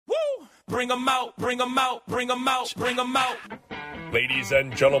bring 'em out, bring 'em out, bring 'em out, bring 'em out. Ladies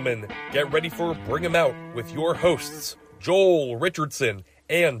and gentlemen, get ready for Bring 'em Out with your hosts, Joel Richardson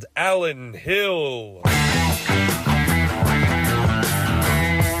and Alan Hill.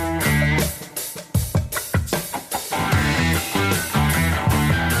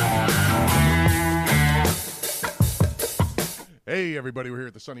 Hey everybody, we're here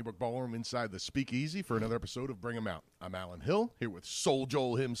at the Sunnybrook Ballroom inside the Speakeasy for another episode of Bring 'em Out. I'm Alan Hill, here with Soul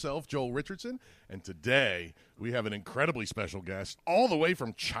Joel himself, Joel Richardson, and today we have an incredibly special guest all the way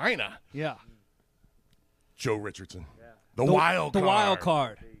from China. Yeah. Joe Richardson. Yeah. The wild card. The wild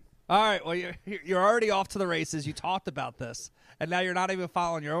card. All right, well, you're already off to the races. You talked about this, and now you're not even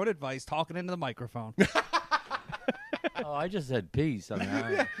following your own advice, talking into the microphone. Oh, I just said peace. I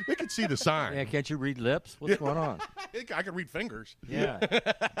mean, They can see the sign. yeah, can't you read lips? What's going on? I can read fingers. Yeah.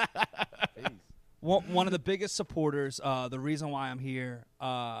 Peace. One of the biggest supporters, the reason why I'm here,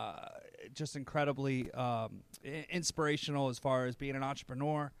 just incredibly inspirational as far as being an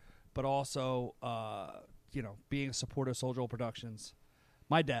entrepreneur, but also, being a supporter of Soul Joel Productions.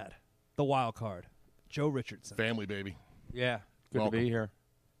 My dad, the wild card, Joe Richardson. Family, baby. Yeah, good Welcome. to be here.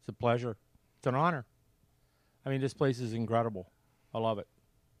 It's a pleasure. It's an honor. I mean, this place is incredible. I love it.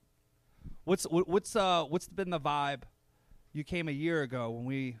 What's been the vibe? You came a year ago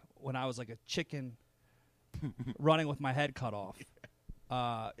when I was like a chicken running with my head cut off.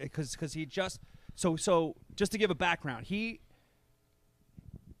 Because he just so just to give a background, he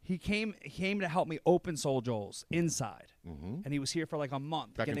came to help me open Soul Joel's inside, and he was here for like a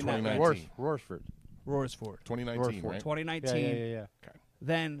month. Back in getting that 2019. Roarsford. Roarsford, 2019, Roarsford. right? 2019. Yeah. Okay.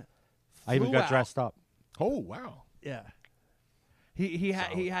 Then I even flew got out. dressed up. Oh, wow. Yeah. He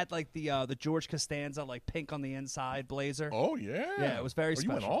had like the George Costanza like pink on the inside blazer. Oh, yeah. Yeah, it was very You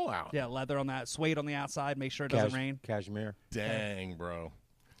special. went all out. Yeah, leather on that, suede on the outside, make sure it doesn't rain. Cashmere. Dang, bro.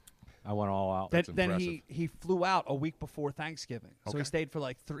 I went all out. That's Then impressive. he flew out a week before Thanksgiving, so Okay. he stayed for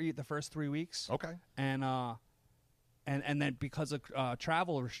like the first 3 weeks. Okay. And then because of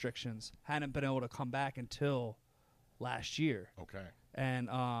travel restrictions, hadn't been able to come back until last year. Okay. And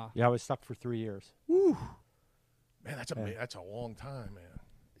Yeah, I was stuck for 3 years. Man, that's a long time, man.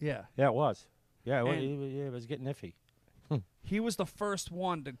 yeah, Yeah, it was. Yeah, And- it was getting iffy. he was the first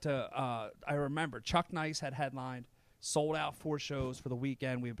one to I remember Chuck Nice had headlined, sold out 4 shows for the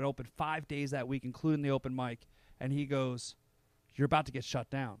weekend. We've been open 5 days that week, including the open mic. And he goes, "You're about to get shut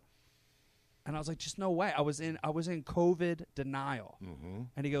down." And I was like, "Just no way." I was in COVID denial.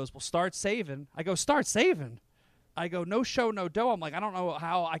 And he goes, "Well, start saving." I go, "Start saving." I go, "No show, no dough." I'm like, I don't know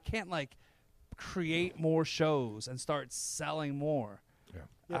how I can't like create more shows and start selling more.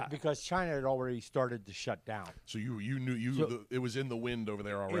 Yeah, because China had already started to shut down. So you knew it was in the wind over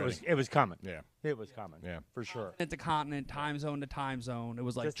there already. It was coming. Yeah. It was coming. Yeah. For sure. Continent to continent, time zone to time zone. It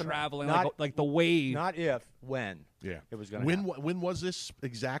was like Just a- traveling, not- like the wave. Not if, when. Yeah. It was going to happen. When was this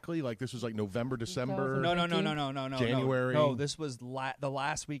exactly? Like this was like November, December? No. January? No, this was the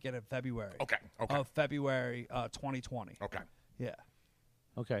last weekend of February. Okay. Of February 2020. Okay. Yeah.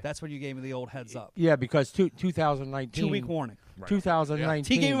 Okay. That's when you gave me the old heads up. Yeah, because 2019. 2-week warning. Right. 2019.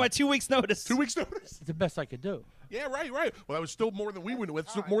 He gave me my 2 weeks notice. 2 weeks notice. It's the best I could do. Yeah, right. Well, that was still more than we knew.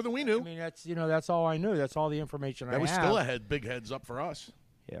 More than we knew. I mean, that's all I knew. That's all the information I That was have. still a big heads up for us.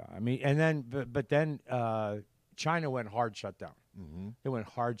 Yeah, I mean, and then, but then China went hard shutdown. It went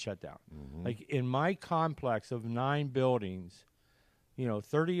hard shutdown. Like in my complex of 9 buildings,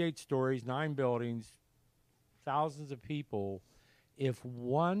 38 stories, 9 buildings, thousands of people. If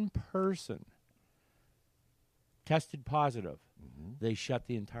one person tested positive, they shut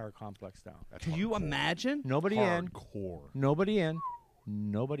the entire complex down. That's Can you hardcore. imagine? Nobody in, Hardcore. nobody in,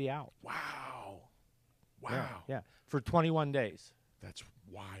 nobody out. Wow. Yeah, for 21 days. That's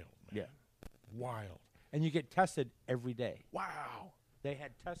wild, man. Yeah. Wild. And you get tested every day. Wow. They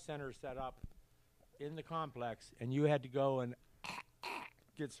had test centers set up in the complex, and you had to go and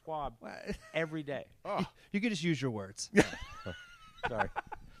get swabbed every day. Oh, You could just use your words. Sorry.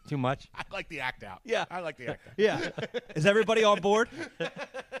 Too much? I like the act out. Yeah. I like the act out. Yeah. Is everybody on board?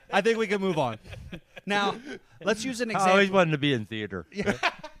 I think we can move on. Now, let's use an I example. always wanted to be in theater.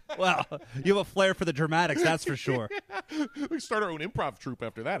 Well, you have a flair for the dramatics, that's for sure. We can start our own improv troupe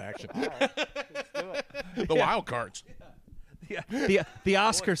after that action. The wild cards. Yeah. The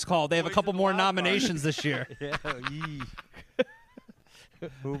Oscars called. They have a couple more nominations this year. Yeah.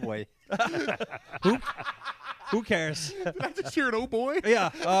 Oh, boy. Who cares? Did I just hear an oh boy?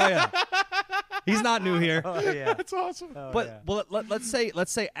 Yeah. Oh yeah. He's not new here. Oh, yeah. That's awesome. But let's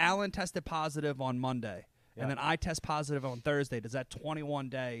say Alan tested positive on Monday, and then I test positive on Thursday. Does that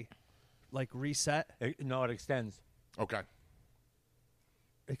 21-day like reset? No, it extends. Okay.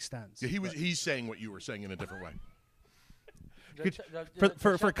 extends. Yeah, he's saying what you were saying in a different way.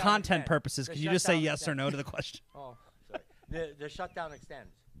 For shutdown content extends. purposes, The could you just say shutdown yes or extends. no to the question? Oh, sorry. The shutdown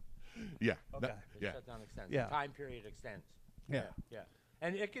extends. Yeah. Okay. The Yeah. shutdown extends. Yeah. The time period extends. Yeah. Yeah.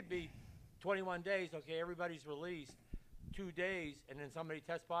 And it could be 21 days. Okay, everybody's released. 2 days, and then somebody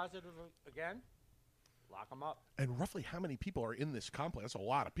tests positive again. Lock them up. And roughly how many people are in this complex? That's a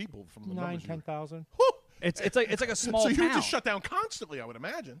lot of people from the 9,000, numbers. 10,000. It's like a small So you town. were just shut down constantly, I would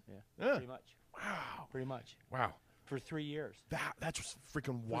imagine. Yeah. Pretty much. Wow. Pretty much. Wow. For 3 years. That's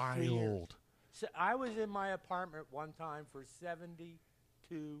freaking For 3 years. wild. So I was in my apartment one time for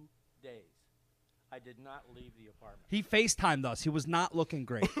 72 days. I did not leave the apartment. He FaceTimed us. He was not looking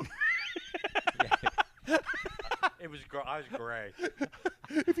great. It was. I was gray.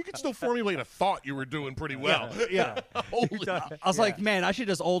 If you could still formulate a thought, you were doing pretty well. Yeah. Holy. I was like, man, I should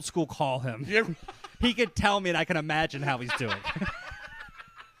just old school call him. Yeah. He could tell me, and I can imagine how he's doing.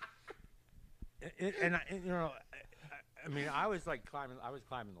 I mean, I was like climbing. I was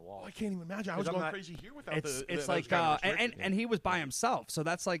climbing the wall. I can't even imagine. I was I'm going not- crazy here without It's those like kind of restrictions. and he was by himself, so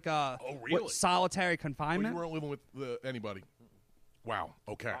that's like really? solitary Well, confinement. you weren't living with anybody. Wow.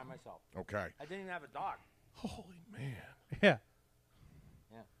 Okay. By myself. Okay. I didn't even have a dog. Holy man. Yeah.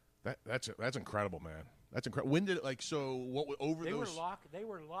 Yeah. That's incredible, man. That's incredible. When did it, like, so what over They those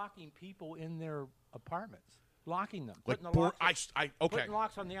were locking people in their apartments, locking them, like putting the locks, okay. putting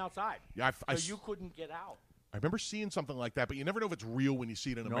locks on the outside, Yeah, so you couldn't get out. I remember seeing something like that, but you never know if it's real when you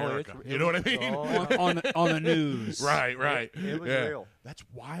see it in No, America. it's- You know what I mean? on the news. Right, right. It was Yeah. real. That's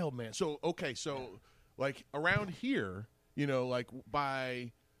wild, man. So okay, so like around here, you know, like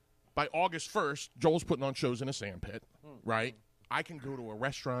by August 1st, Joel's putting on shows in a sand pit, right? I can go to a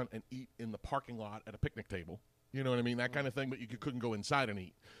restaurant and eat in the parking lot at a picnic table. You know what I mean? That kind of thing, but you couldn't go inside and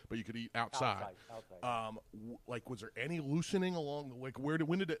eat, but you could eat outside. Outside. Like, was there any loosening along the like?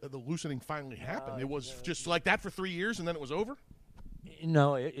 When did the loosening finally happen? It was just like that for 3 years, and then it was over.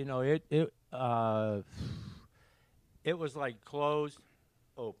 No, it was like closed,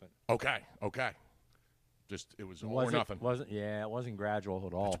 open. Okay. Just it was all or nothing. It wasn't gradual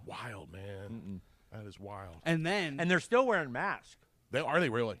at all. That's wild, man. That is wild. And then And they're still wearing masks. Are they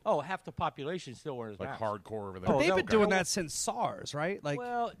really Oh, half the population still wears like masks. hardcore over there? Oh, they've been okay. doing that since SARS, right? Like,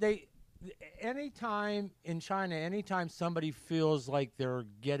 Well, anytime in China, anytime somebody feels like they're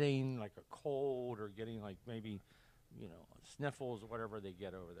getting like a cold or getting like maybe, sniffles or whatever they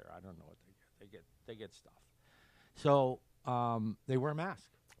get over there, I don't know what they get. They get stuff. So they wear a mask.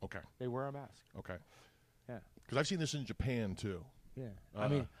 Okay. They wear a mask. Okay. Yeah. Because I've seen this in Japan too. Yeah. I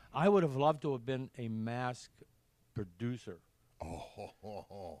mean, I would have loved to have been a mask producer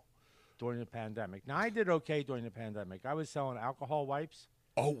during the pandemic. Now, I did okay during the pandemic. I was selling alcohol wipes.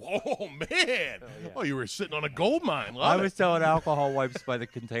 Oh man! yeah. Oh, you were sitting on a gold mine. I Love was it. selling alcohol wipes by the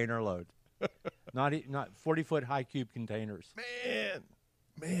container load. Not 40-foot high cube containers. Man.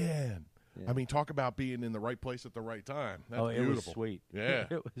 Yeah. I mean, talk about being in the right place at the right time. That's It beautiful. was sweet. Yeah.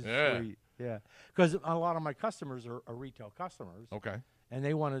 It was Yeah. sweet. Yeah. Because a lot of my customers are retail customers. Okay. And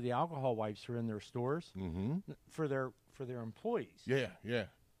they wanted the alcohol wipes for in their stores Mm-hmm. for their employees. Yeah. Yeah.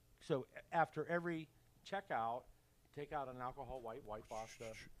 So after every checkout, take out an alcohol wipe off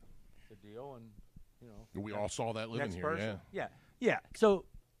the deal, and We all saw that living next here. person. Yeah. Yeah. So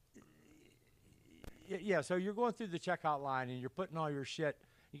so you're going through the checkout line and you're putting all your shit.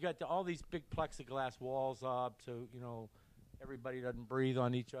 You got all these big plexiglass walls up, so everybody doesn't breathe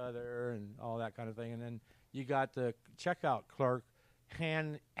on each other and all that kind of thing. And then you got the checkout clerk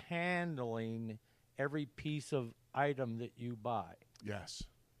handling every piece of item that you buy. Yes.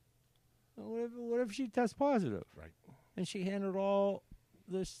 What if she tests positive? Right. And she handled all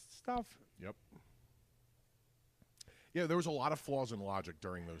this stuff. Yep. Yeah, there was a lot of flaws in logic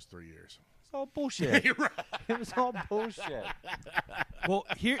during those 3 years. It's all bullshit. You're right. It was all bullshit. well,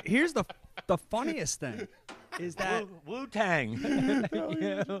 here's the funniest thing is that Wu-Tang.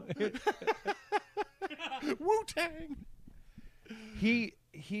 Wu-Tang.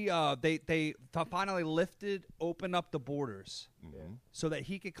 they finally opened up the borders so that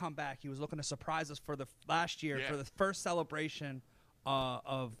he could come back. He was looking to surprise us for the last year for the first celebration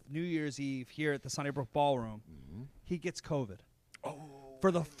of New Year's Eve here at the Sunnybrook Ballroom. He gets COVID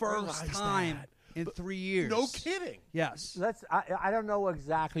for the first time in 3 years. No kidding. Yes. I don't know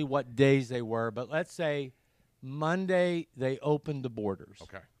exactly what days they were, but let's say Monday they opened the borders.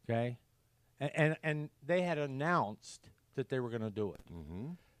 Okay. And they had announced that they were going to do it.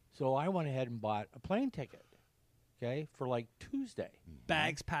 Mm-hmm. So I went ahead and bought a plane ticket. Okay, for like Tuesday.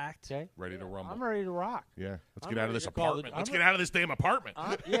 Bags packed. Okay, Ready to rumble. I'm ready to rock. Yeah. Let's I'm get out of ready this to call apartment. the- Let's I'm get out of this damn apartment.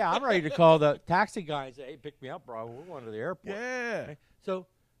 Yeah, I'm ready to call the taxi guy and say, "Hey, pick me up, bro. We're going to the airport." Yeah. Okay? So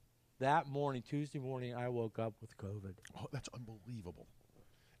That morning, Tuesday morning, I woke up with COVID. Oh, that's unbelievable.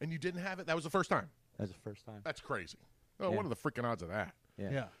 And you didn't have it? That was the first time? That's the first time. That's crazy. Oh, Yeah. what are the freaking odds of that?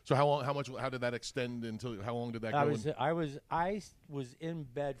 Yeah. So how did that extend until, how long did that go? I was in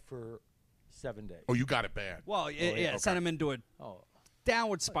bed for 7 days. Oh, you got it bad. Well, okay. sent him into a Oh.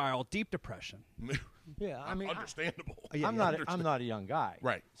 downward spiral, deep depression. Yeah, I mean, understandable. I'm not a young guy.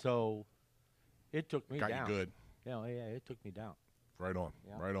 Right. So it took me Got down. you good. Yeah, it took me down. Right on.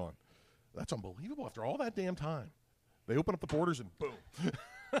 Yeah. Right on. That's unbelievable. After all that damn time, they open up the borders and boom.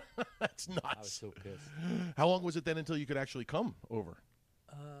 That's nuts. I was so pissed. How long was it then until you could actually come over?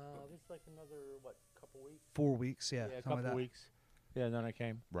 It's like another couple weeks. 4 weeks, Yeah, a something couple like that. weeks. Yeah, then I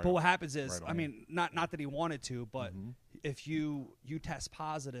came. Right But on. what happens is, Right on. I mean, not that he wanted to, but if you test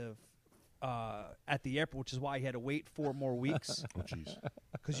positive at the airport, which is why he had to wait 4 more weeks, Oh, jeez.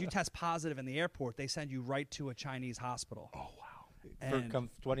 because you test positive in the airport, they send you right to a Chinese hospital. Oh, wow. And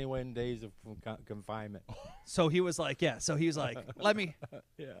 21 days of confinement. so he was like, let me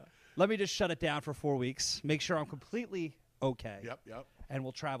just shut it down for 4 weeks, make sure I'm completely okay, Yep. and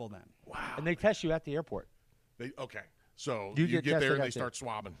we'll travel then. Wow. And they test you at the airport. Okay. So You you get get there tested and they at start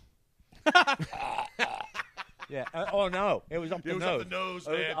swabbing. Yeah. Oh no, it was up the It was nose. up the nose,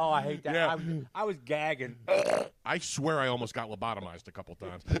 It was- man. oh, I hate that. Yeah. I was gagging. I swear I almost got lobotomized a couple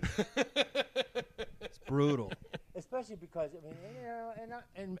times. It's brutal. Especially because I mean, you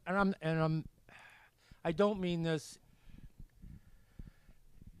know, I don't mean this.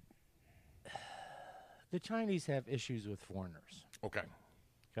 The Chinese have issues with foreigners. Okay.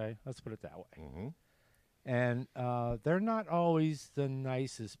 Okay, let's put it that way. Mm-hmm. And they're not always the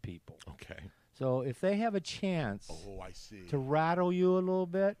nicest people. Okay. So if they have a chance Oh, I see. to rattle you a little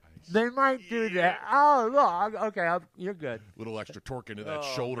bit, they might do that. Oh, look, okay, you're good. Little extra torque into that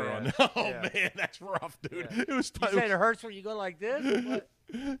Oh, shoulder man. on. Oh Yeah. man, that's rough, dude. Yeah. It was You tough. say it hurts when you go like this? What?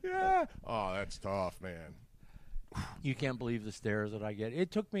 Yeah. Oh, that's tough, man. You can't believe the stares that I get. It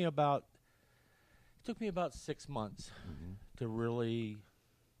took me about 6 months to really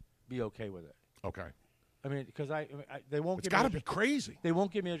be okay with it. Okay. I mean, because they won't. It's give me got to be crazy. They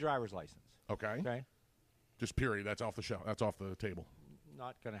won't give me a driver's license. Okay. Okay, Just period. That's off the shelf. That's off the table.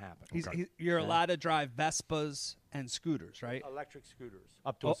 not going to happen. You're allowed to drive Vespas and scooters, right? Electric scooters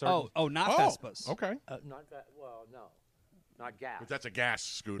up to a certain. Not Oh, Vespas. okay. Not that. Well, no, not gas. But that's a gas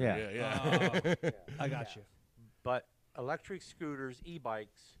scooter. Yeah. Yeah. Oh, I got you. But electric scooters,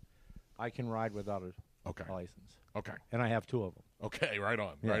 e-bikes, I can ride without a Okay. license, Okay. and I have 2 of them. Okay. Right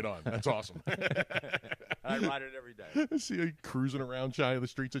on. Yeah. Right on. That's awesome. I ride it every day. See you cruising around China, the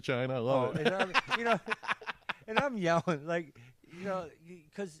streets of China. I love it. And I'm yelling like,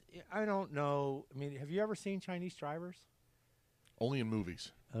 because I don't know. I mean, have you ever seen Chinese drivers? Only in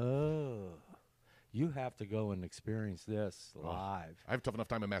movies. Oh, you have to go and experience this live. I have a tough enough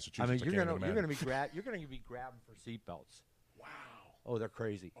time in Massachusetts. I mean, can't even you're gonna imagine. be grabbing for seatbelts. Wow. Oh, they're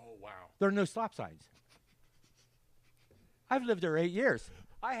crazy. Oh wow. There are no stop signs. I've lived there 8 years.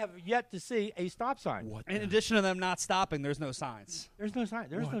 I have yet to see a stop sign. What? In addition to them not stopping, there's no signs. There's no sign.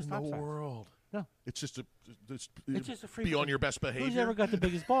 There's what no in stop the sign. world? No. It's just It's just a free. be on your best behavior. Who's ever got the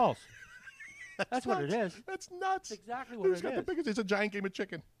biggest balls? That's what it nuts. is. That's nuts. That's exactly what Who's it got the is. biggest? It's a giant game of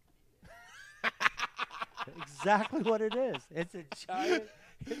chicken. Exactly what it is. It's a giant.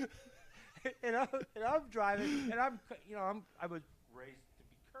 and I'm driving, and I was raised to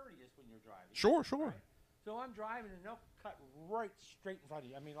be courteous when you're driving. Sure, sure. So I'm driving, and they'll cut right straight in front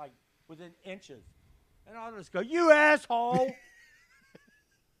of you. I mean, like within inches. And I'll just go, "You asshole!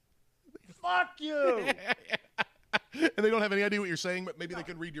 Fuck you!" And they don't have any idea what you're saying, but maybe they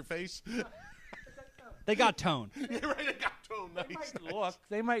can read your face. They got tone. You're right. They got tone. They Nice. might look.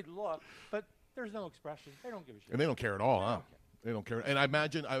 They might look, but there's no expression. They don't give a shit. And they don't care at all, huh? They don't care. And I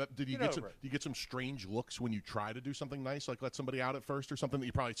imagine, did you Get get over it. you get some strange looks when you try to do something nice, like let somebody out at first or something that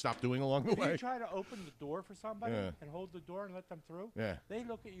you probably stopped doing along the If way? you try to open the door for somebody Yeah. and hold the door and let them through, Yeah. they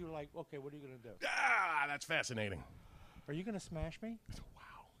look at you like, "Okay, what are you going to do? Ah, that's fascinating. Are you going to smash me?"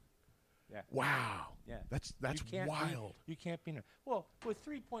 Wow. Yeah. Wow. Yeah. That's You can't wild. You can't be. Well, with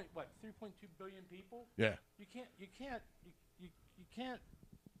 3.2 billion people, Yeah. you can't.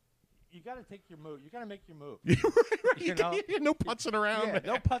 You got to take your move. You got to make your move. You know? No putzing around. Yeah, man.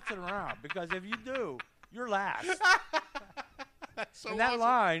 no putzing around, because if you do, you're last. That's so And that awesome.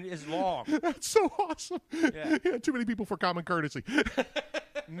 line is long. That's so awesome. Yeah. Yeah, too many people for common courtesy.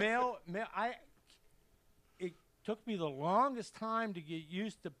 It took me the longest time to get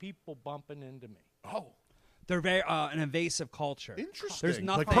used to people bumping into me. Oh. They're very an invasive culture. Interesting. There's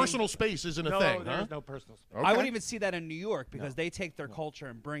nothing. Like personal space isn't a thing, there's huh? no personal space. Okay. I wouldn't even see that in New York because they take their culture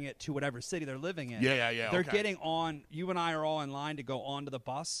and bring it to whatever city they're living in. Yeah. They're okay. getting on. You and I are all in line to go onto the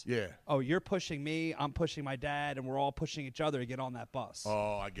bus. Yeah. Oh, you're pushing me. I'm pushing my dad, and we're all pushing each other to get on that bus.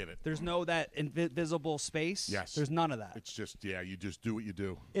 Oh, I get it. There's no that invisible space. Yes. There's none of that. It's just, you just do what you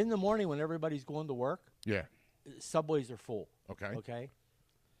do. In the morning when everybody's going to work, Yeah. subways are full. Okay. Okay.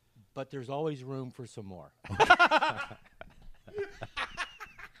 But there's always room for some more.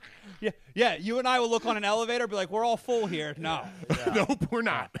 Yeah. You and I will look on an elevator, be like, "We're all full here." No, Nope, we're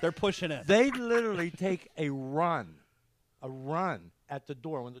not. they're pushing it. They literally take a run at the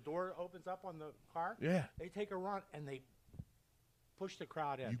door. When the door opens up on the car, Yeah. they take a run and they push the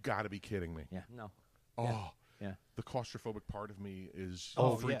crowd in. You got to be kidding me. Yeah, no. Oh, Yeah. the claustrophobic part of me is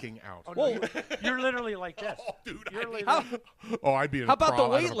Oh, freaking out. Oh, no, you're literally like this. Oh, dude, You're I'd be, literally- I'd be in How a about the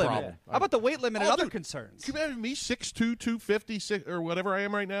problem. I'd weight have a limit? problem. How about the weight limit and Oh, other dude. concerns? Can you imagine me 6'2", 250, or whatever I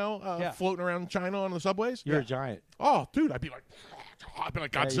am right now, Yeah. floating around China on the subways? You're a giant. Oh, dude, I'd be like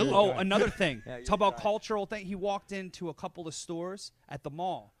Godzilla. you're- Oh, another thing. Yeah, you're Talk about right. cultural thing. He walked into a couple of stores at the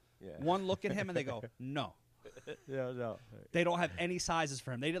mall. Yeah. One look at him and they go, "No." Yeah, no. They don't have any sizes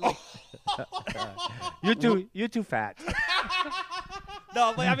for him. They didn't like. You're too fat.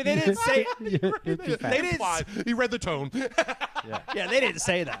 No, but, I mean they didn't say. You're too fat. They didn't. He read the tone. Yeah, they didn't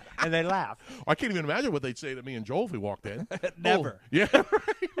say that. And they laugh. I can't even imagine what they'd say to me and Joel if we walked in. Never. Oh, yeah.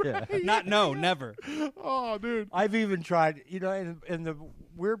 Yeah. Never. Oh, dude. I've even tried, and the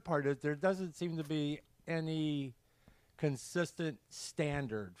weird part is there doesn't seem to be any consistent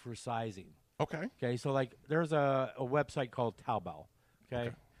standard for sizing. Okay. Okay, so like there's a website called Taobao. Okay,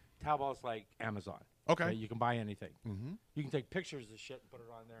 Taobao's like Amazon. Okay. You can buy anything. Mm-hmm. You can take pictures of shit and put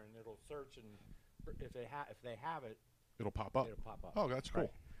it on there, and it'll search, and if they have it, It'll pop up. it'll pop up. Oh, that's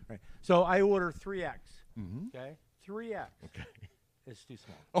cool. Right. So I order 3X. Mm-hmm. Okay, 3X. Okay. It's too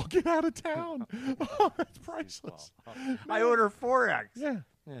small. Oh, get out of town. Oh, that's priceless. I order 4X. Yeah.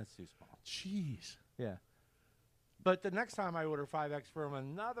 Yeah, it's too small. Jeez. Yeah. But the next time I order 5X from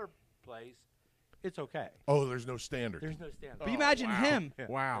another place, it's okay. Oh, there's no standard. There's no standard. But imagine him,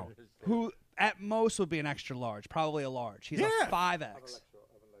 Wow. who at most would be an extra large, probably a large. He's Yeah. a 5X.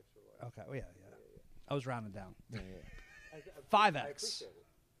 Okay. Well, yeah. I was rounding down. 5X.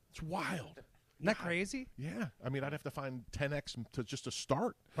 It's wild. Isn't that crazy? Yeah. I mean, I'd have to find 10X to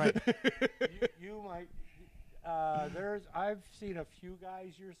start. Right. You might. I've seen a few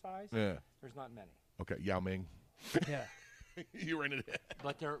guys your size. Yeah. There's not many. Okay. Yao Ming. Yeah. You're in it.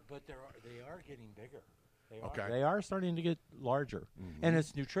 But they are getting bigger. Okay. They are starting to get larger, and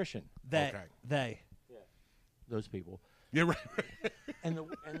it's nutrition. Okay. Those people. Yeah, right.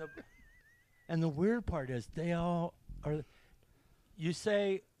 And the weird part is they all are. You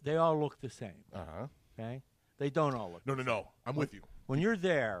say they all look the same. Uh-huh. Okay. They don't all look. No. I'm with you. When you're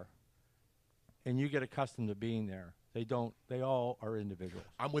there, and you get accustomed to being there, they don't. They all are individuals.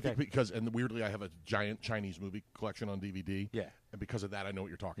 I'm with you because, and weirdly, I have a giant Chinese movie collection on DVD. Yeah. And because of that, I know what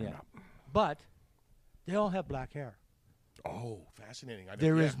you're talking about. But they all have black hair. Oh, fascinating. I know,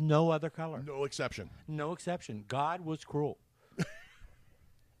 There is no other color. no exception. No exception. God was cruel.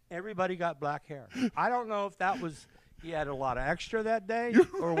 Everybody got black hair. I don't know if that was he had a lot of extra that day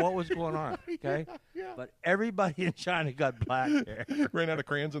or what was going on. Okay, Yeah. but everybody in China got black hair. Ran out of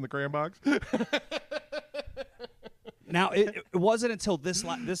crayons in the crayon box. Now it wasn't until this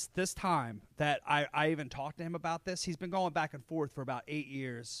time that I even talked to him about this. He's been going back and forth for about 8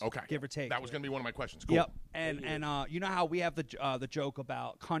 years, Okay. give or take. That was going to be one of my questions. Cool. Yep, and you know how we have the joke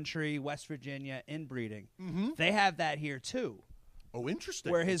about country, West Virginia inbreeding. Mm-hmm. They have that here too, Oh,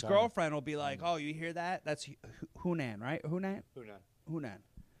 interesting. where his girlfriend will be like, "Oh, you hear that? That's Hunan, right? Hunan, Hunan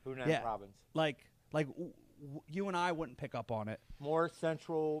Yeah. province. like you and I wouldn't pick up on it, More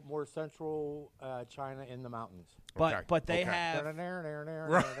central China in the mountains. but Okay, but they okay. have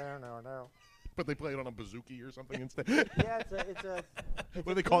But they play it on a bouzouki or something instead. Yeah, it's a What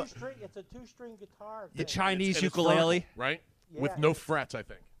do they call it? It's a two-string guitar. the thing. Chinese And it's ukulele. vertical, right? Yeah, With no frets, I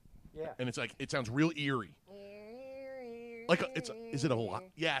think. Yeah. And it's like it sounds real eerie. Like is it a lot?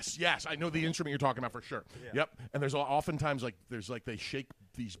 Yes. I know the instrument you're talking about for sure. Yep. And there's oftentimes they shake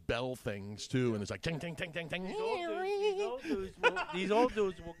these bell things too, and it's like ting ting ting ting ting. These old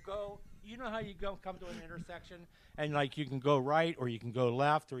dudes will go. You know how you come to an intersection and like you can go right or you can go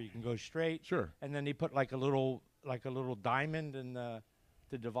left or you can go straight. Sure. And then they put like a little diamond in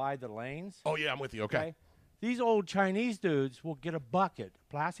to divide the lanes. Oh yeah, I'm with you. Okay. These old Chinese dudes will get a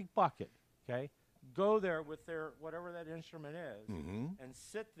plastic bucket. Okay. Go there with their whatever that instrument is and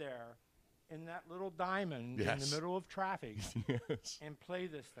sit there in that little diamond in Yes. the middle of traffic Yes. and play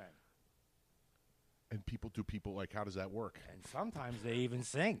this thing. And do people like, how does that work? And sometimes they even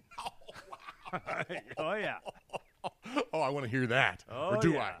sing. Oh, yeah. Oh, I want to hear that. Oh, or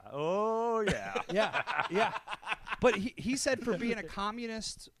do yeah. Oh, yeah. Yeah. But he said for being a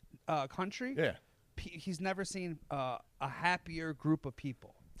communist country, Yeah. he's never seen a happier group of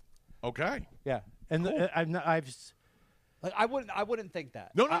people. Okay. Yeah. And Like I wouldn't think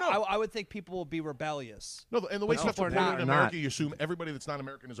that. No. I would think people will be rebellious. No, and the way stuff we're reported not. in America, you assume everybody that's not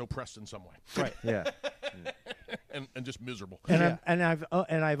American is oppressed in some way. Right. yeah. and just miserable. And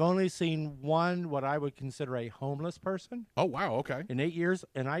I've only seen one what I would consider a homeless person Oh, wow. Okay. in 8 years,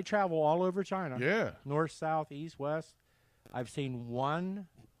 and I travel all over China. Yeah. North, south, east, west. I've seen one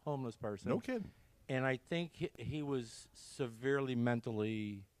homeless person. No kidding. And I think he was severely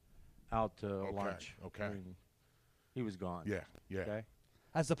mentally out to lunch. Okay. I mean, he was gone. Yeah. Okay.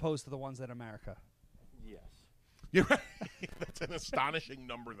 As opposed to the ones in America. Yes. You're right. That's an astonishing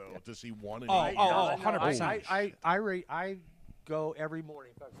number, though, to see one. In Oh, eight oh, years. 100%. I go every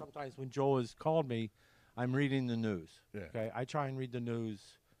morning. In fact, sometimes when Joel has called me, I'm reading the news. Yeah. Okay. I try and read the news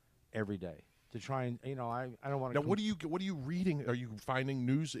every day to try and I don't want to. Now, what are you reading? Are you finding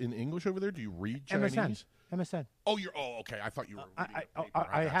news in English over there? Do you read Chinese? MSN. Oh, okay. I thought you were. Reading the paper.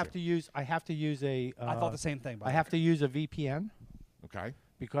 I got have you. to use a. I thought the same thing. I have to use a VPN Okay.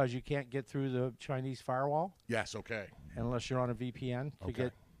 because you can't get through the Chinese firewall Yes. Okay. unless you're on a VPN to Okay.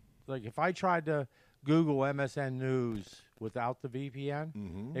 get. Like if I tried to Google MSN News without the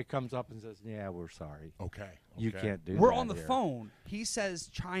VPN, it comes up and says, "Yeah, we're sorry, Okay. you okay. can't do." We're that on the here." phone. He says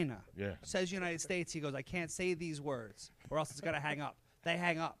China. Yeah. Says United States. He goes, I can't say these words, or else it's gonna hang up. They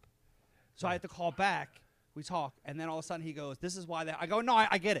hang up. So I have to call back. We talk, and then all of a sudden he goes, "This is why." I go, "No,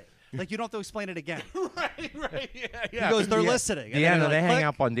 I get it. Like you don't have to explain it again." Right. Yeah. He goes, "They're listening." And then Deanna, they're they like, hang click.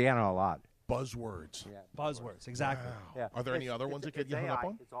 up on Deanna a lot. Buzzwords. Yeah. Buzzwords, exactly. Yeah. Are there any other ones that get you hung up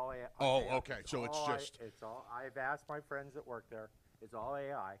on? It's all AI. Oh, okay. So it's all just. it's all. I've asked my friends that work there. It's all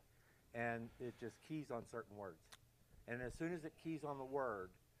AI, and it just keys on certain words. And as soon as it keys on the word,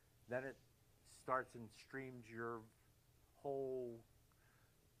 then it starts and streams your whole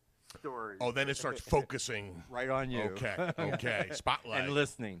story. Oh, then it starts focusing. right on you. Okay. Okay. Spotlight. And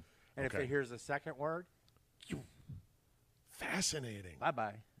listening. And if Okay. it hears a second word, Fascinating.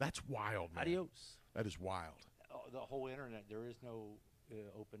 bye-bye. That's wild, man. Adios. That is wild. Oh, the whole internet. There is no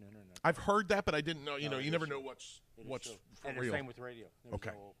open internet. I've heard that, but I didn't know. You No, know, it you never is know true. what's It is what's true. for And real. the same with radio. There's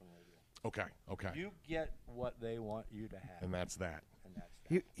Okay. no open radio. Okay. You get what they want you to have. And that's that. And that's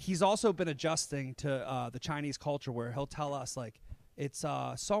that. He's also been adjusting to the Chinese culture, where he'll tell us like it's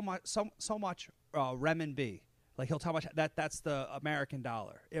so much renminbi. Like he'll tell us that's the American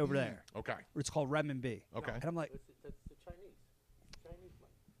dollar over there. Okay. It's called renminbi. Okay. And I'm like, That's the Chinese money.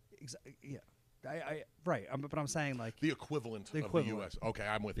 yeah, right. But I'm saying like, The equivalent of the equivalent. U.S. Okay,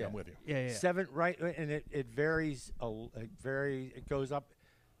 I'm with you. I'm with you. yeah. Seven, right? And it varies. It goes up.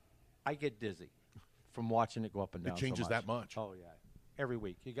 I get dizzy from watching it go up and down. It changes so much. that much. Oh yeah, every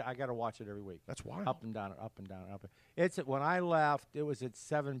week. I got to watch it every week. That's wild. Up and down, up and down, up. It's when I left, it was at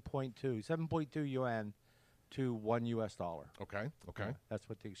 7.2 yuan to $1 US. Okay. Okay. Yeah, that's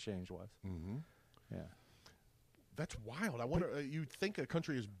what the exchange was. Mm-hmm. Yeah. That's wild. I wonder. You'd think a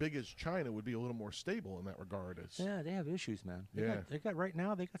country as big as China would be a little more stable in that regard. Yeah, they have issues, man. Yeah. They got right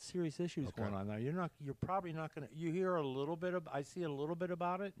now. They got serious issues Okay. going on now. You're probably not gonna. You hear a little bit of. I see a little bit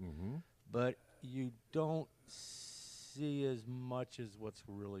about it, Mm-hmm. but you don't see as much as what's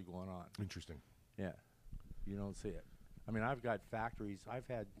really going on. Interesting. Yeah, you don't see it. I mean, I've got factories. I've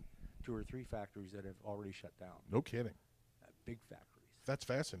had 2 or 3 factories that have already shut down. No kidding. Big factories. That's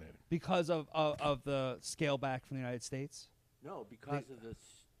fascinating. because of the scale back from the United States. No, because of the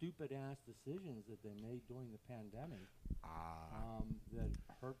stupid ass decisions that they made during the pandemic that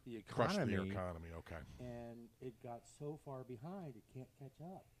hurt the economy. Crushed the economy. Okay. And it got so far behind it can't catch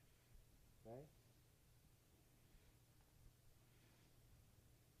up. Okay?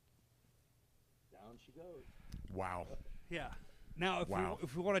 Down she goes. Wow. Yeah. Now, Wow.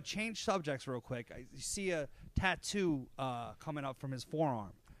 if we want to change subjects real quick, you see a tattoo coming up from his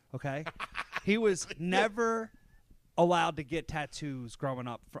forearm. Okay, he was never allowed to get tattoos growing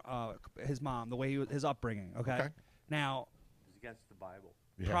up. His mom, the way his upbringing. Okay. Now, It's against the Bible.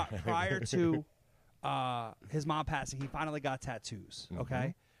 Yeah. prior to his mom passing, he finally got tattoos.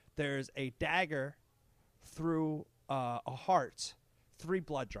 Okay, there's a dagger through a heart, 3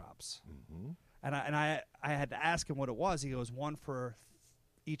 blood drops, and I had to ask him what it was. He goes, 1 for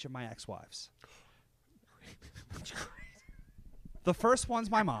each of my ex-wives. That's crazy. The first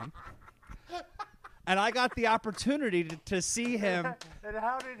one's my mom. and I got the opportunity to see him. And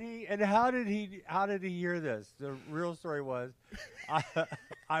how did he hear this? The real story was,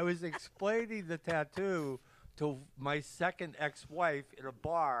 I was explaining the tattoo to my second ex-wife in a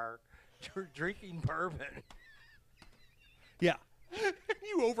bar, drinking bourbon. Yeah.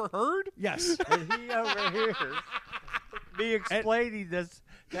 You overheard? Yes. And he overhears me explaining this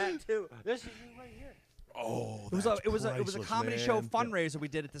tattoo. This is me right here. Oh, It was a comedy show man. fundraiser we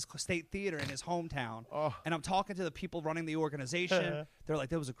did at this state theater in his hometown. Oh. And I'm talking to the people running the organization. They're like,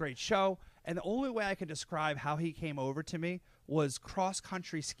 that was a great show. And the only way I could describe how he came over to me was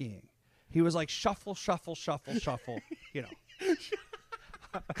cross-country skiing. He was like shuffle, shuffle, shuffle, shuffle, you know.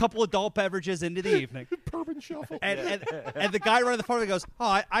 A couple adult beverages into the evening. Bourbon shuffle. And the guy running the phone goes,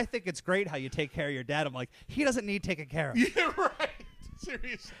 oh, I think it's great how you take care of your dad. I'm like, he doesn't need taken care of. Yeah, right.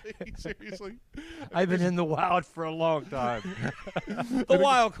 Seriously. I've been in the wild for a long time. The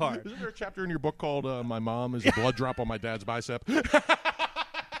wild card. Isn't there a chapter in your book called "My Mom is a Blood Drop on My Dad's Bicep"?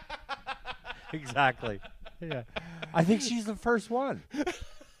 Exactly. Yeah. I think she's the first one.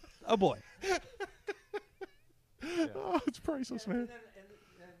 Oh, boy. Oh, it's priceless, man. And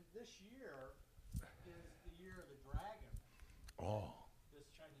this year is the year of the dragon. Oh. This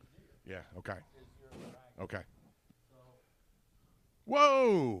Chinese New Year Yeah. Okay. is the year of the dragon. Okay. So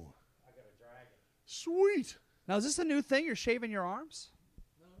Whoa. I got a dragon. Sweet. Now, is this a new thing? You're shaving your arms?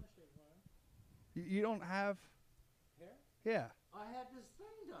 No, I'm not shaving my arm. You don't have... Hair? Yeah. I had this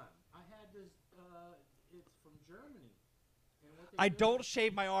thing done. I had this. It's from Germany. And what they I do don't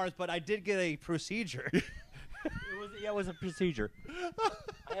shave my arms, but I did get a procedure. It was a procedure.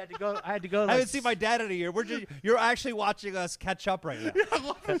 I had to go. I Like, haven't seen my dad in a year. You're actually watching us catch up right now. I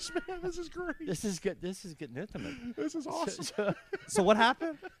love this, man. This is great. This is good. This is getting intimate. This is awesome. So what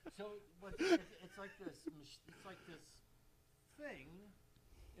happened? So it's like this. It's like this thing,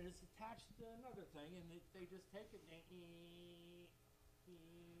 and it's attached to another thing, and they just take it.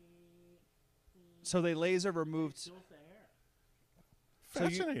 So they laser removed. Fills the hair.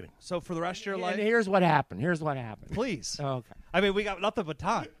 Fascinating. So for the rest of your And life, here's what happened. please. Oh, okay. I mean, we got nothing but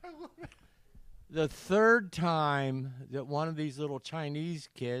time. The third time that one of these little Chinese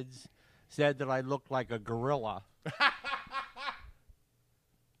kids said that I looked like a gorilla,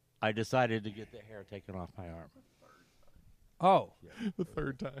 I decided to get the hair taken off my arm. Oh, The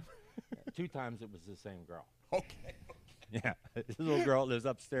third time. 2 times it was the same girl. Okay. Yeah, this little girl lives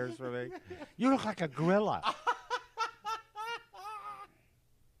upstairs from me. You look like a gorilla.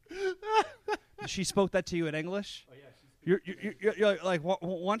 she spoke that to you in English. Oh yeah, you're like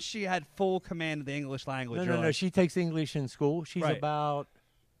once she had full command of the English language. No. Like, She takes English in school. She's Right. about,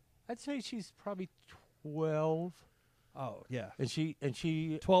 I'd say she's probably 12, oh yeah, and she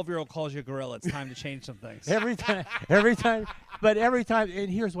 12-year-old calls you a gorilla. It's time to change some things. every time, and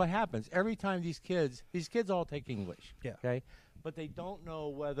here's what happens. Every time these kids all take English. Yeah. Okay. But they don't know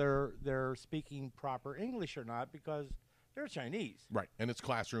whether they're speaking proper English or not because they're Chinese. Right. And it's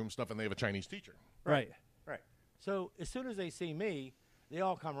classroom stuff, and they have a Chinese teacher. Right. Right. So as soon as they see me, they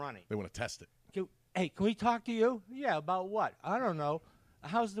all come running. They want to test it. Hey, can we talk to you? Yeah, about what? I don't know.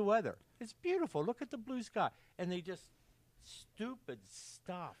 How's the weather? It's beautiful. Look at the blue sky. And they just stupid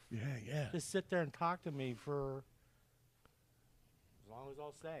stuff. Yeah. Just sit there and talk to me for as long as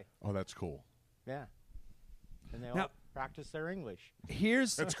I'll stay. Oh, that's cool. Yeah. And they Now- all practice their English.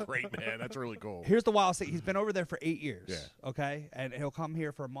 Here's That's great, man. That's really cool. Here's the wild thing. He's been over there for 8 years. Yeah. Okay, and he'll come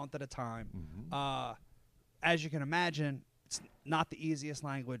here for a month at a time. Mm-hmm. As you can imagine, it's not the easiest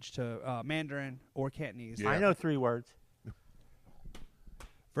language to Mandarin or Cantonese. Yeah. I know 3 words.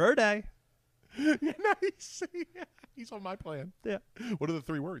 Verde. Nice. He's on my plan. Yeah. What are the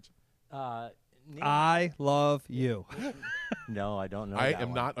 3 words? I love you. No, I don't know. I that am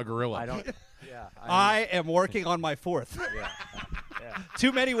one. not a gorilla. I don't. Yeah. I am working on my 4th. Yeah.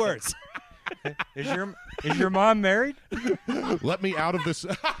 Too many words. Is your mom married? Let me out of this.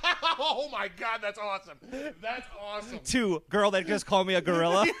 Oh, my God. That's awesome. That's awesome. 2, girl that just called me a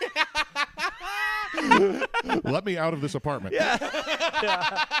gorilla. Let me out of this apartment. Can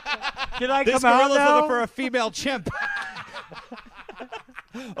I This come out gorilla's now? looking for a female chimp.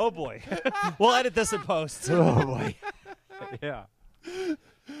 Oh boy, we'll edit this in post. Oh boy. Yeah.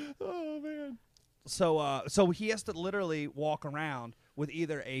 Oh, man. So he has to literally walk around with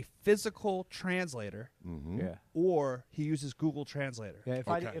either a physical translator Yeah. or he uses Google Translator. Yeah, if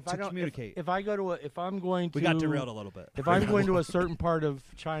Okay. I if To I don't communicate. if I go to if I'm going to We got derailed a little bit. if I'm going to a certain part of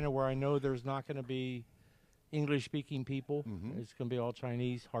China where I know there's not going to be English speaking people, it's going to be all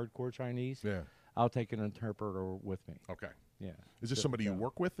Chinese, hardcore Chinese. Yeah. I'll take an interpreter with me. Okay. Yeah. Is this somebody you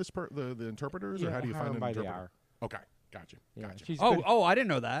work with, the interpreters, or Yeah, how do you hire find them an by the interpreter? hour. Okay. Gotcha. Yeah, Gotcha. she's good. I didn't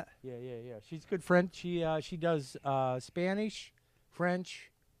know that. Yeah. She's good friend. She does Spanish,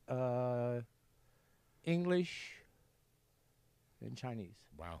 French, English, and Chinese.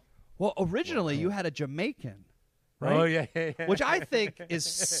 Wow. Well, originally you had a Jamaican, right? Oh yeah. Which I think is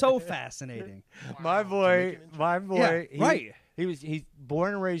so fascinating. My boy. Yeah, right. He's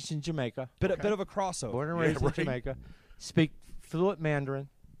born and raised in Jamaica. Bit of a crossover. Born and raised in Jamaica. Speak fluent Mandarin.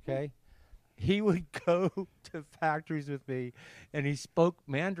 Okay. He would go to factories with me, and he spoke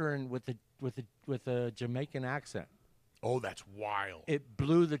Mandarin with a Jamaican accent. Oh, that's wild. It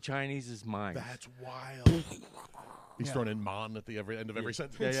blew the Chinese's mind. That's wild. He's throwing in "man" at the end of every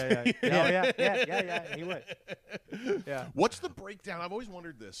sentence. Yeah. He would. Yeah. What's the breakdown? I've always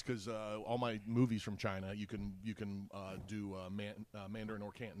wondered this because all my movies from China, you can do Mandarin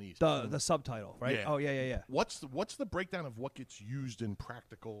or Cantonese. The subtitle, right? Yeah. Oh yeah. What's the breakdown of what gets used in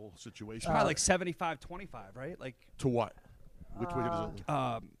practical situations? Probably like 75-25, right? Like to what? Which way does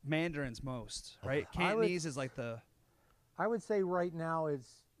it? Mandarin's most, right? Cantonese is like the. I would say right now it's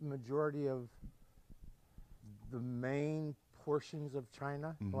majority of the main portions of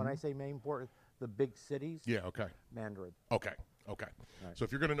China. When I say main port, the big cities. Yeah. Okay. Mandarin. Okay. So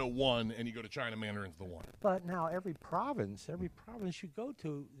if you're going to know one and you go to China, Mandarin's the one. But now every province you go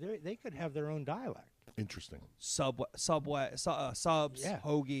to, they could have their own dialect. Interesting. Subs, Yeah.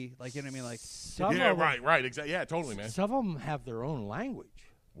 hoagie, like you know what I mean, like Some Yeah. of them- Right. Exactly. Yeah. Totally, man. Some of them have their own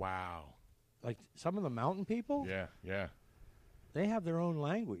language. Wow. Like some of the mountain people, Yeah. they have their own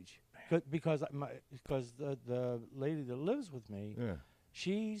language. Because the lady that lives with me, Yeah.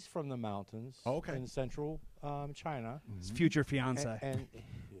 she's from the mountains in central China. his future fiance. And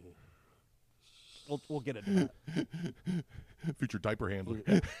We'll get it. Future diaper handler.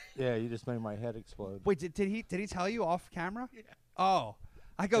 yeah, you just made my head explode. Wait, did he tell you off camera? Yeah. Oh,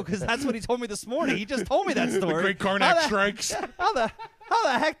 I go because that's what he told me this morning. He just told me that story. The Great Karnak strikes. How the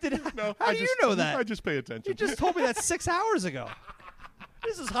heck did? No, how do you know that? I just pay attention. You just told me that 6 hours ago.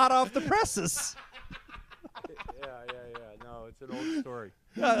 This is hot off the presses. Yeah. No, it's an old story.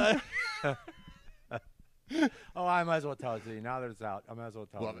 Oh, I might as well tell it to you. Now that it's out, I might as well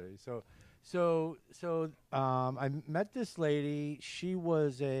tell Love it to you. So, I met this lady. She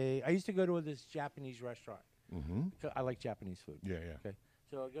was I used to go to this Japanese restaurant. Mm-hmm. I like Japanese food. Yeah. Okay.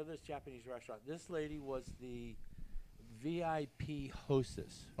 So I go to this Japanese restaurant. This lady was the VIP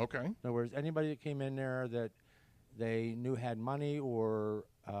hostess. Okay. In other words, anybody that came in there that they knew had money or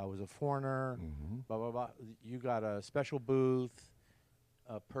was a foreigner, blah, blah, blah. You got a special booth,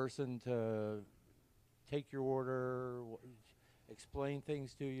 a person to take your order, explain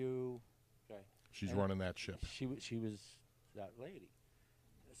things to you. Okay. She's running that ship. She was that lady.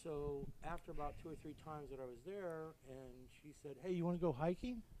 So after about 2 or 3 times that I was there, and she said, "Hey, you want to go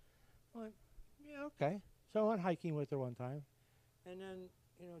hiking?" I'm like, "Yeah, okay." So I went hiking with her one time, and then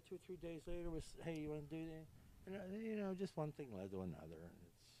 2 or 3 days later was, "Hey, you want to do that?" And just one thing led to another,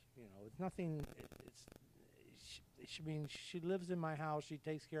 and it's nothing. She lives in my house. She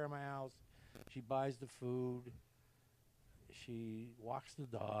takes care of my house. She buys the food. She walks the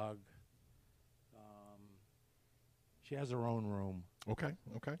dog. She has her own room. Okay.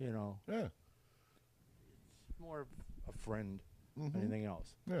 It's Yeah. more of a friend than anything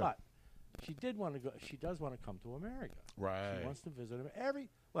else. Yeah. But she did want to go. She does want to come to America. Right. She wants to visit every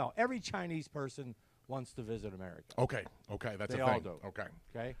Chinese person wants to visit America. Okay. That's They a all thing. do. Okay.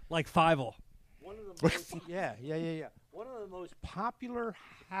 Okay. Like Fievel. One of the most, yeah. One of the most popular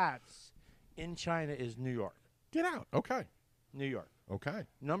hats in China is New York. Get out. Okay. New York. Okay.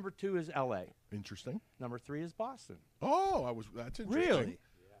 Number 2 is L.A. Interesting. Number 3 is Boston. Oh, that's interesting. Really?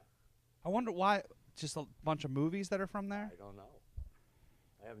 I wonder why. Just a bunch of movies that are from there. I don't know.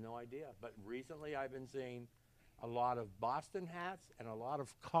 I have no idea. But recently, I've been seeing a lot of Boston hats and a lot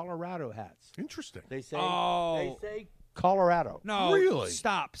of Colorado hats. Interesting. They say Oh. Colorado. No, Really?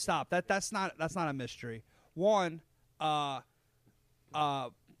 Stop. That's not a mystery. One,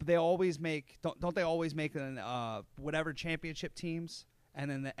 they always make don't they always make an whatever championship teams,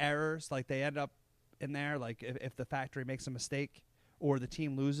 and then the errors like they end up in there like if the factory makes a mistake or the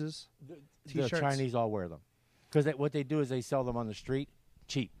team loses. The T-shirts. Chinese all wear them because what they do is they sell them on the street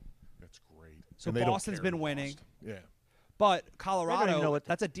cheap. That's great. So And they don't Boston's care been who winning. lost. Yeah. But even Colorado, know what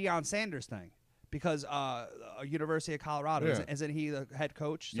that's a Deion Sanders thing because University of Colorado Yeah. isn't he the head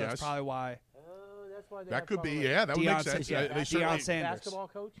coach? So Yes. that's probably why Oh, that's why they That have could be. Colorado. Yeah, that would make Deion sense. Sa- yeah, They certainly, Deion Sanders. Basketball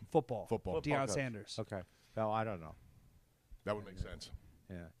coach. football. Football Deion coach. Sanders. Okay. Well, I don't know. that would make sense.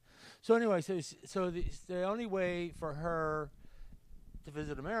 Yeah. So anyway, so the only way for her to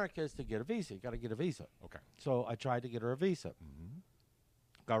visit America is to get a visa. You got to get a visa. Okay. So I tried to get her a visa.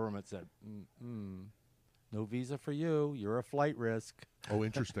 Government said, No visa for you. You're a flight risk. Oh,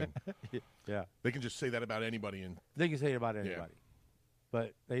 interesting. Yeah. They can just say that about anybody. And They can say it about anybody.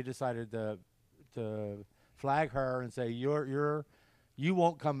 But they decided to flag her and say, you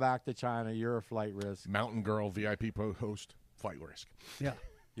won't come back to China. You're a flight risk. Mountain Girl VIP host, flight risk. Yeah.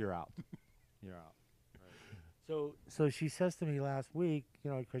 You're out. You're out. Right. So she says to me last week,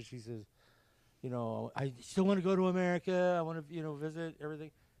 because she says, I still want to go to America. I want to, visit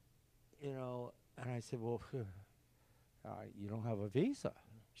everything. And I said, well, you don't have a visa.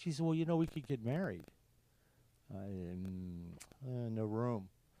 She said, well, we could get married. No room.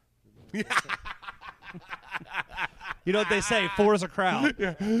 You know what they say? 4 is a crowd.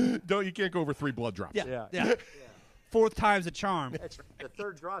 You can't go over 3 blood drops. Yeah. Fourth time's a charm. The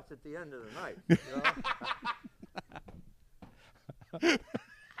third drop's at the end of the night.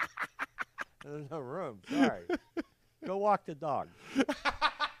 There's no room. Sorry. Go walk the dog.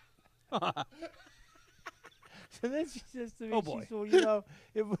 So then she says to me, Oh, boy. she said, well,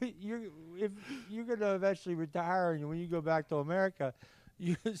 if you're going to eventually retire and when you go back to America,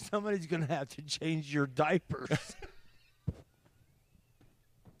 somebody's going to have to change your diapers.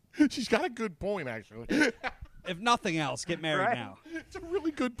 She's got a good point, actually. If nothing else, get married Right? now. It's a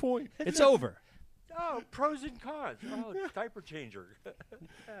really good point. It's over. Oh, pros and cons. Oh, diaper changer.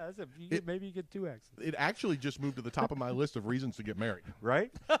 Maybe you get 2X. It actually just moved to the top of my list of reasons to get married. Right?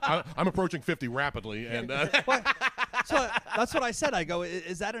 I'm approaching 50 rapidly, and So that's what I said. I go,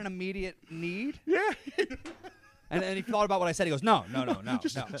 is that an immediate need? yeah, And And he thought about what I said. He goes, no.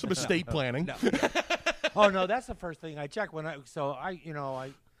 just some estate planning. No. oh no, that's the first thing I check when I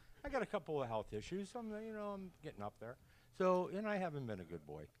got a couple of health issues. I'm getting up there. So I haven't been a good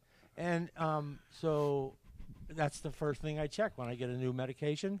boy, and so that's the first thing I check when I get a new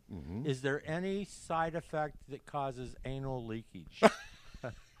medication. Mm-hmm. Is there any side effect that causes anal leakage?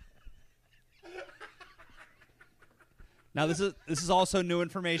 Now this is also new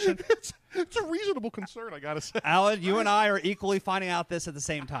information. It's a reasonable concern, I gotta say. Alan, you and I are equally finding out this at the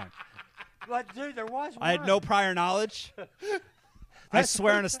same time. But dude, there was one. I had no prior knowledge. I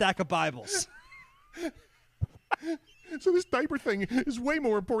swear on a stack of Bibles. So this diaper thing is way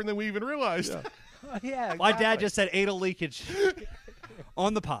more important than we even realized. Yeah, My dad exactly. just said anal leakage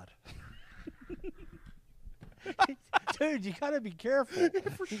on the pod. Dude, you gotta be careful.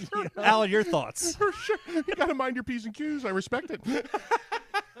 For sure. Alan, your thoughts? For sure. You gotta mind your P's and Q's. I respect it.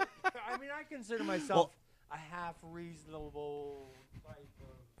 I mean, I consider myself a half reasonable type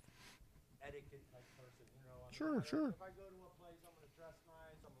of etiquette type person. Sure. If I go to a place, I'm gonna dress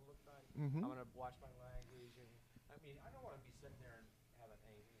nice. I'm gonna look nice. Mm-hmm. I'm gonna watch my language, and I don't want to be sitting there and having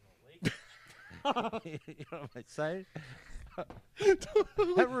leak. You know what I'm saying?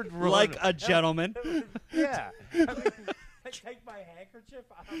 That would ruin Like it. a gentleman. Yeah. I take my handkerchief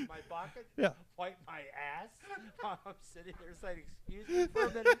out of my pocket, wipe my ass. I'm sitting there saying, excuse me for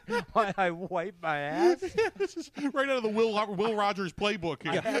a minute while I wipe my ass. This is right out of the Will Rogers playbook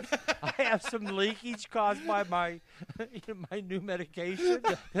here. I have some leakage caused by my new medication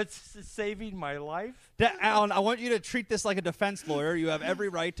that's saving my life. Alan, I want you to treat this like a defense lawyer. You have every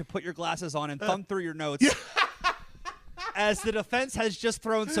right to put your glasses on and thumb through your notes. As the defense has just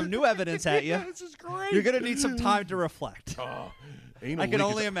thrown some new evidence at you, This is great. you're going to need some time to reflect. Anal I can leakage.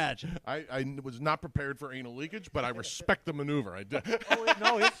 only imagine. I was not prepared for anal leakage, but I respect the maneuver. I do.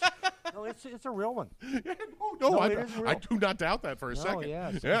 It's a real one. No, it is real. I do not doubt that for a second.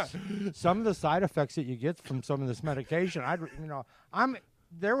 Yeah. Some of the side effects that you get from some of this medication,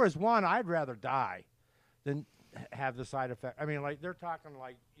 there was one I'd rather die than have the side effect. I mean, like they're talking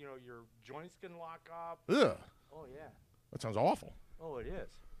like your joints can lock up. Ugh, Oh yeah. that sounds awful. Oh, it is.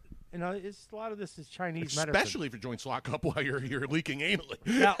 It's a lot of this is Chinese Especially if your joints lock up while you're leaking anally.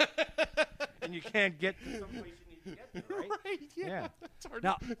 Now, medicine, and you can't get to some place you need to get to, right? Right, yeah.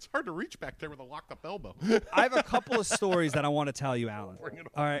 Yeah. It's hard to reach back there with a locked up elbow. I have a couple of stories that I want to tell you, Alan. Bring it on.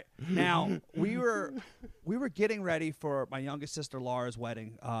 All right. Now, we were getting ready for my youngest sister Laura's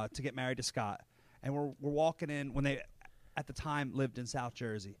wedding to get married to Scott, and we're walking in when they at the time lived in South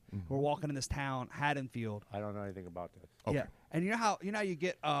Jersey. We're walking in this town, Haddonfield. I don't know anything about this. Okay. Yeah, and you know how you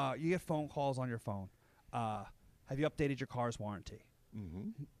get phone calls on your phone. Have you updated your car's warranty?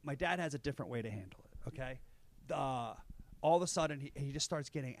 Mm-hmm. My dad has a different way to handle it. Okay, all of a sudden he just starts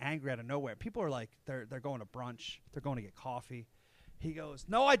getting angry out of nowhere. People are like they're going to brunch, they're going to get coffee. He goes,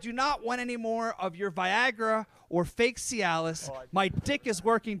 "No, I do not want any more of your Viagra or fake Cialis. My dick is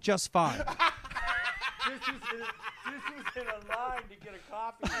working just fine." This was in a line to get a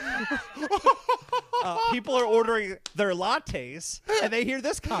coffee. People are ordering their lattes, and they hear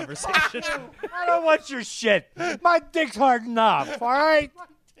this conversation. I don't want your shit. My dick's hard enough, all right? My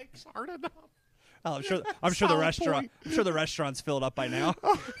dick's hard enough. Oh, I'm sure the restaurant. I'm sure the restaurant's filled up by now.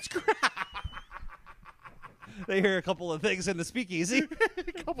 Oh, it's great. They hear a couple of things in the speakeasy.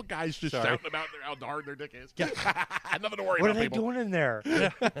 A couple guys just shouting about how hard their dick is. Yeah. Nothing to worry What are about, they people. doing in there?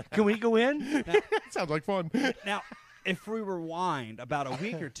 Can we go in? Sounds like fun. Now, if we rewind about a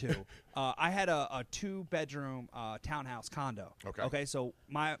week or two, I had a 2-bedroom townhouse condo. Okay. Okay, so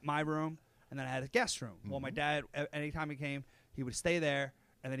my room, and then I had a guest room. Well, my dad, anytime he came, he would stay there,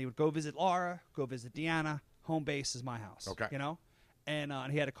 and then he would go visit Laura, go visit Deanna. Home base is my house. Okay. You know, and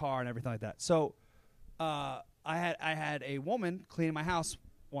he had a car and everything like that. So I had a woman cleaning my house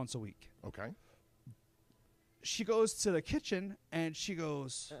once a week. Okay. She goes to the kitchen and she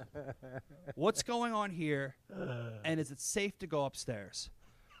goes, "What's going on here? And is it safe to go upstairs?"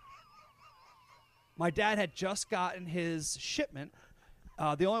 My dad had just gotten his shipment.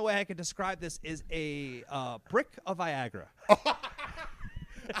 The only way I can describe this is a brick of Viagra.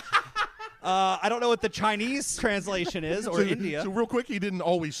 I don't know what the Chinese translation is or India. So real quick, he didn't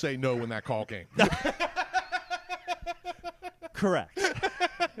always say no when that call came. Correct.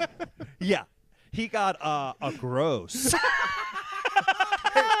 Yeah. He got a gross.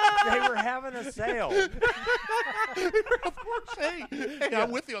 They were having a sale. Of course. Hey,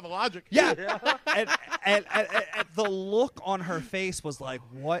 I'm with you on the logic. Yeah. And the look on her face was like,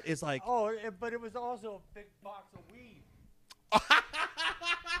 what is like. Oh, but it was also a big box of weed.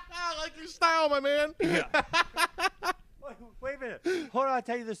 I like your style, my man. Yeah. Wait a minute. Hold on, I'll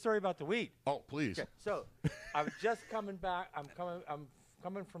tell you the story about the weed. Oh, please. Okay, so I was just coming back. I'm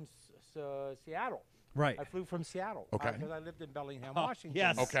coming from Seattle. Right. I flew from Seattle. Okay. Because I lived in Bellingham, Oh, Washington.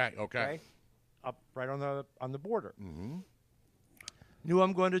 yes. Okay. Up right on the border. Mm-hmm. Knew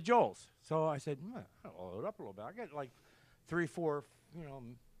I'm going to Joel's, so I said, I'll load up a little bit. I get like 3-4,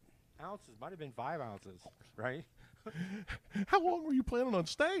 ounces. Might have been 5 ounces, right? How long were you planning on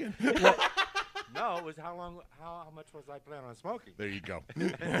staying? No, it was how much was I planning on smoking? There you go.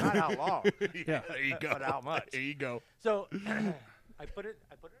 Not how long. Yeah, there you go. But how much? There you go. So I put it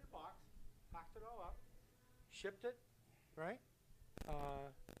in a box, packed it all up, shipped it, right?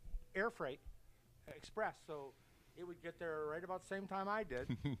 Air freight, express. So it would get there right about the same time I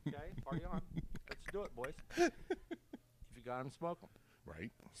did. Okay, party on. Let's do it, boys. If you got them, smoke them.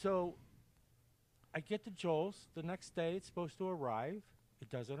 Right. So I get to Joel's. The next day it's supposed to arrive. It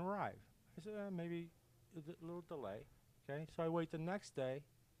doesn't arrive. I said, maybe a little delay. Okay, so I wait the next day.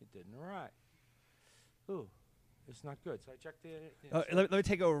 It didn't arrive. Ooh, it's not good. So I checked the. Let me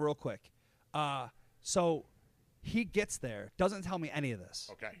take over real quick. So he gets there, doesn't tell me any of this.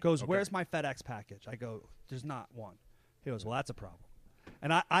 Okay. Goes, Okay. "Where's my FedEx package?" I go, "There's not one." He goes, "Well, that's a problem."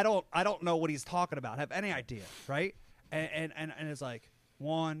 And I don't know what he's talking about. Have any idea, right? And it's like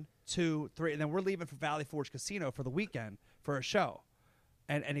 1, 2, 3, and then we're leaving for Valley Forge Casino for the weekend for a show.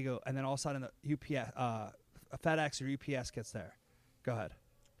 And then all of a sudden the UPS, FedEx or UPS gets there. Go ahead.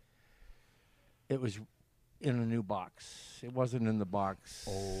 It was in a new box. It wasn't in the box.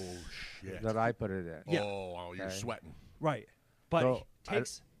 Oh, shit. That I put it in. Yeah. Oh, you're Okay. sweating. Right. But So he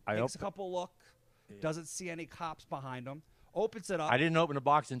takes I a open- couple look, doesn't see any cops behind him, opens it up. I didn't open the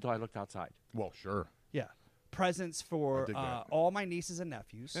box until I looked outside. Well, sure. Yeah. Presents for I dig that. all my nieces and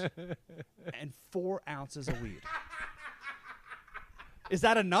nephews and 4 ounces of weed. Is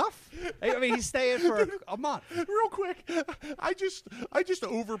that enough? I mean, he's staying for a month. Real quick, I just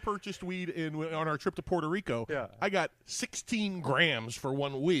over purchased weed on our trip to Puerto Rico. Yeah. I got 16 grams for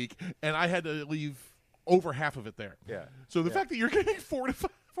 1 week, and I had to leave over half of it there. Yeah. So the fact that you're getting 4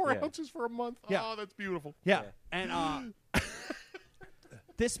 Yeah. ounces for a month, Yeah. oh, that's beautiful. Yeah. And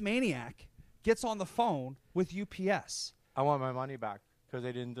this maniac gets on the phone with UPS. I want my money back because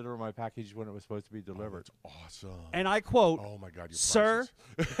they didn't deliver my package when it was supposed to be delivered. That's awesome. And I quote, Oh my God, your "Sir,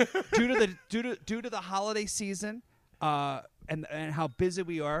 prices. due to the holiday season and how busy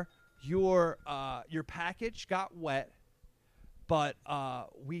we are, your package got wet, but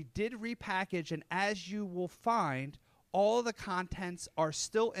we did repackage, and as you will find, all of the contents are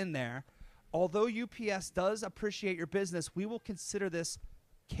still in there. Although UPS does appreciate your business, we will consider this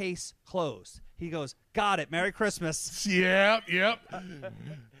case closed." He goes, "Got it. Merry Christmas." Yep.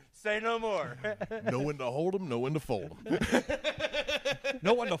 Say no more. Know when to hold them, know when to fold them.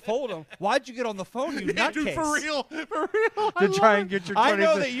 No one to fold him. Why'd you get on the phone, you nutcase? Dude, for real. To try and get your I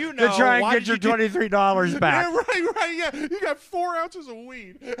know 23 that you know. To try and Why get did your you do- $23 back. Yeah, right. Yeah, you got 4 ounces of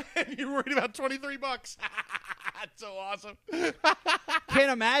weed, and you're worried about $23. That's so awesome.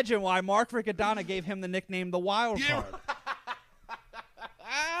 Can't imagine why Mark Riccadonna gave him the nickname the Wild Yeah. Card.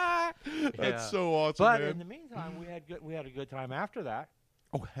 That's so awesome, But man. in the meantime, we had a good time after that.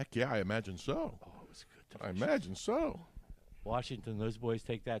 Oh heck yeah, I imagine so. Oh, it was a good time. I imagine so. Washington, those boys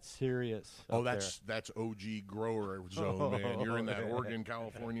take that serious. Oh, up that's OG grower zone, man. You're in that Oregon,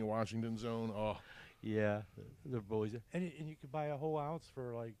 California, Washington zone. Oh, there. Yeah, the boys, and you could buy a whole ounce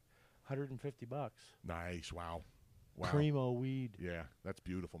for like $150. nice. Wow. Primo weed. Yeah, that's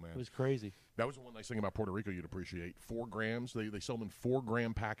beautiful, man. It was crazy. That was the one nice thing about Puerto Rico you'd appreciate. 4 grams. They sell them in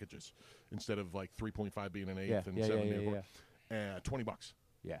 4-gram packages instead of like 3.5 being an eighth and 7 being a quarter. $20.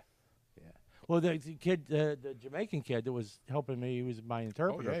 Yeah. Well, the kid, the Jamaican kid that was helping me, he was my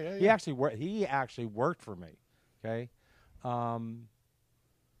interpreter. yeah. He actually worked for me. Okay,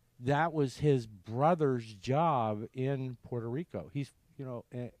 that was his brother's job in Puerto Rico. He's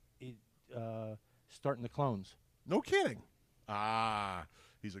starting the clones. No kidding.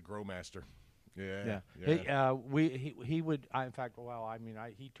 He's a grow master. Yeah. He would. In fact,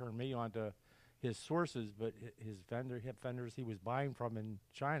 he turned me on to his sources, but his vendors he was buying from in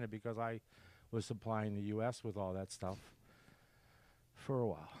China because I was supplying the U.S. with all that stuff for a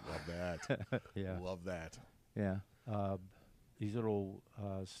while. Love that. Yeah. Love that. Yeah. These little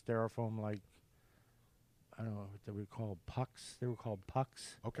styrofoam, like, I don't know what they were called, pucks. They were called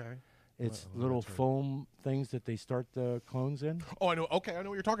pucks. Okay. It's Well, little that's right. foam things that they start the clones in. Oh, I know. Okay, I know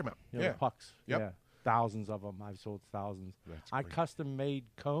what you're talking about. You know, Yeah. pucks. Yep. Yeah. Thousands of them. I've sold thousands. That's I great. custom made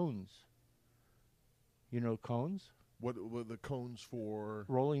cones. You know cones? What were the cones for?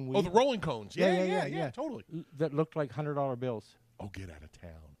 Rolling weed. Oh, the rolling cones. Yeah. Totally. That looked like $100 bills. Oh, get out of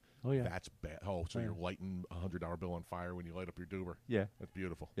town. Oh, yeah. That's bad. Oh, so Yeah. you're lighting a $100 bill on fire when you light up your doober. Yeah. That's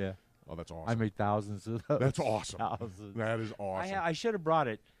beautiful. Yeah. Oh, that's I awesome. made thousands of those. That's awesome. Thousands. That is awesome. I should have brought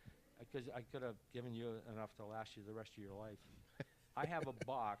it because I could have given you enough to last you the rest of your life. I have a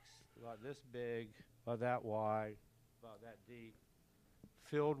box about this big, about that wide, about that deep,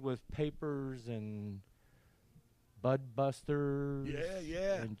 filled with papers and bud busters.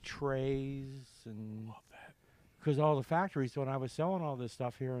 Yeah. And trays and. Love that. Because all the factories, when I was selling all this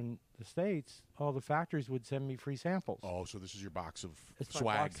stuff here in the States, all the factories would send me free samples. Oh, so this is your box of It's my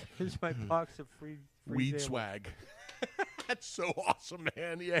swag. box- Here's my box of free Weed samples. swag. That's so awesome,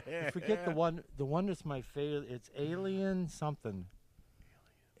 man. Yeah. I forget the one. The one that's my favorite. It's Alien something.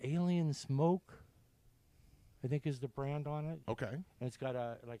 Alien Smoke, I think, is the brand on it. Okay. And it's got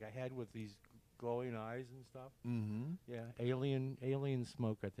a head with these glowing eyes and stuff. Mm-hmm. Yeah, Alien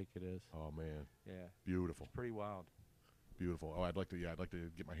Smoke, I think it is. Oh man, Yeah, beautiful, pretty wild. beautiful. Oh, I'd like to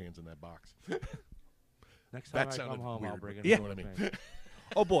get my hands in that box. Next time That I come sounded home, I'll weird, bring but it. you home know what I with mean. me.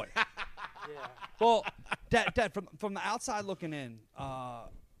 Oh boy. Yeah. Well, Dad, from the outside looking in,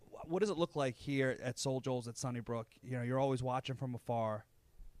 what does it look like here at Soul Joel's at Sunnybrook? You know, you're always watching from afar.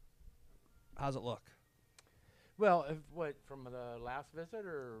 How's it look? Well, from the last visit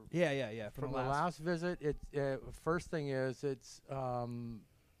or Yeah. from the last visit? First thing is it's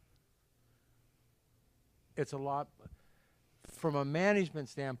a lot. From a management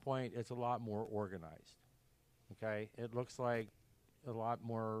standpoint, it's a lot more organized. Okay, it looks like a lot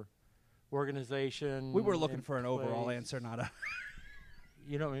more organization. We were looking in for an overall place. answer, not a.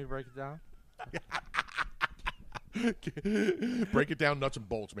 You don't want me to break it down? Break it down, nuts and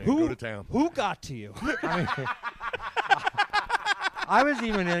bolts, man. Go to town. Who got to you? I was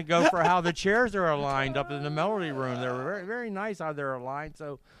even going to go for how the chairs are aligned up in the melody room. They're very, very nice how they're aligned,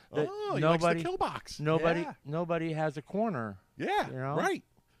 so that Oh, he likes the kill box. nobody has a corner. Yeah, You know? right.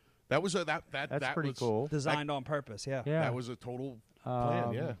 That was That's that pretty was, cool. Designed on purpose, yeah. Yeah, That was a total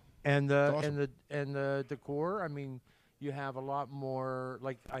plan. Yeah. and That's the awesome. and the decor. I mean, you have a lot more.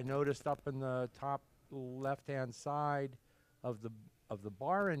 Like I noticed up in the top left-hand side of the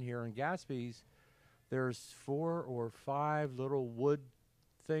bar in here in Gatsby's, there's 4 or 5 little wood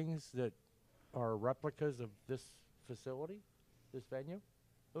things that are replicas of this facility, this venue.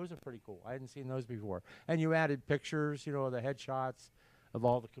 Those are pretty cool. I hadn't seen those before. And you added pictures, the headshots of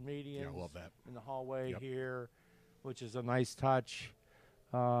all the comedians. Yeah, I love that. In the hallway Yep. here, which is a nice touch.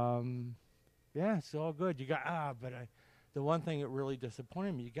 Yeah, it's all good. You got but the one thing that really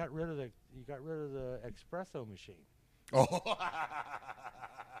disappointed me, you got rid of the espresso machine. Oh,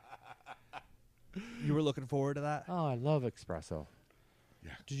 You were looking forward to that? Oh, I love espresso.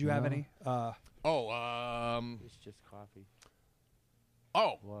 Did you have No. any? It's just coffee.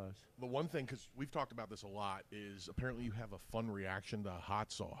 Oh, It was. the one thing, because we've talked about this a lot, is apparently you have a fun reaction to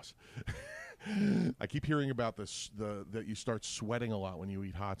hot sauce. I keep hearing about this, that you start sweating a lot when you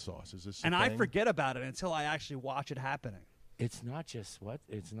eat hot sauce. Is this a And I thing? forget about it until I actually watch it happening. It's not just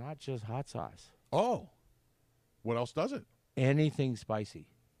It's not just hot sauce. Oh. What else does it? Anything spicy.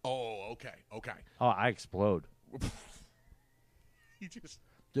 Oh, okay. Oh, I explode. You just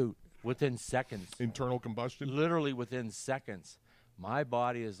Dude, within seconds. internal combustion. Literally within seconds. My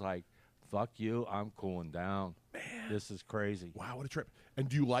body is like, fuck you, I'm cooling down. Man. This is crazy. Wow, what a trip. And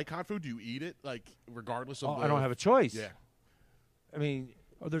do you like hot food? Do you eat it, like, regardless of I don't have a choice. Yeah. I mean,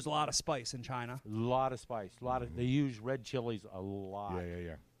 Oh, there's a lot of spice in China. a lot of spice. They use red chilies a lot.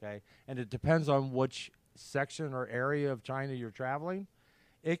 Yeah. Okay, and it depends on which section or area of China you're traveling.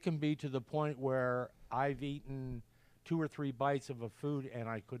 It can be to the point where I've eaten 2 or 3 bites of a food and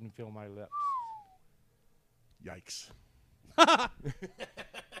I couldn't feel my lips. Yikes.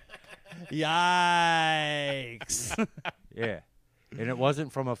 Yikes. Yeah, and it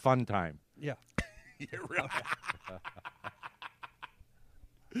wasn't from a fun time. Yeah. You're right.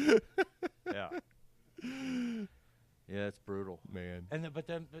 Yeah. Yeah, it's brutal. Man. And but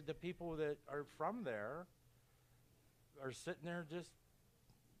then the people that are from there are sitting there just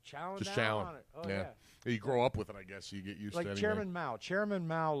chowing down on it. Oh, yeah. You grow up with it, I guess. So you get used to it. Like Chairman Mao. Chairman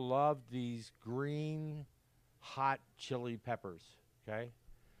Mao loved these green, hot chili peppers, okay?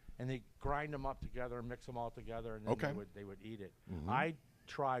 And they grind them up together and mix them all together, and then they would eat it. Mm-hmm. I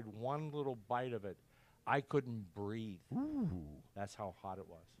tried one little bite of it. I couldn't breathe. Ooh. That's how hot it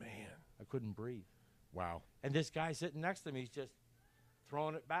was. Man. I couldn't breathe. Wow. And this guy sitting next to me is just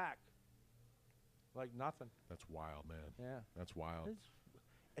throwing it back like nothing. That's wild, man. Yeah. That's wild.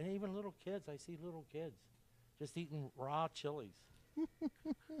 And even little kids. I see little kids just eating raw chilies.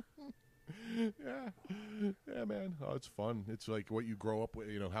 Yeah, man. Oh, it's fun. It's like what you grow up with,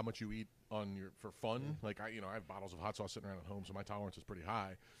 how much you eat for fun. Like I have bottles of hot sauce sitting around at home, so my tolerance is pretty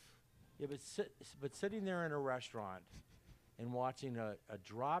high. Yeah, but sitting there in a restaurant and watching a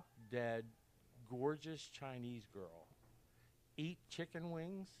drop-dead, gorgeous Chinese girl eat chicken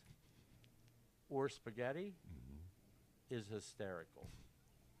wings or spaghetti is hysterical.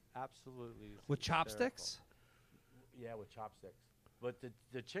 Absolutely. With hysterical. chopsticks? Yeah, with chopsticks. But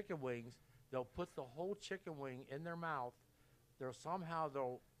the chicken wings, they'll put the whole chicken wing in their mouth. They'll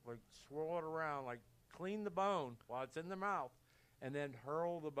like swirl it around, like clean the bone while it's in their mouth, and then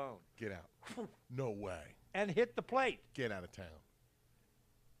hurl the bone. Get out. No way. And hit the plate. Get out of town.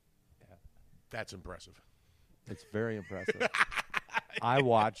 Yeah. That's impressive. It's very impressive. I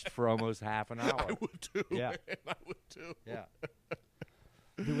watched for almost half an hour. I would too. Yeah. Man. I would too. Yeah.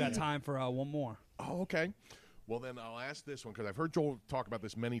 We got time for one more. Oh, okay. Well, then I'll ask this one because I've heard Joel talk about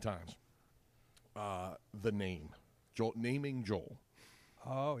this many times. The name. Naming Joel.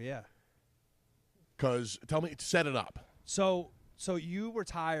 Oh, yeah. Because, set it up. So you were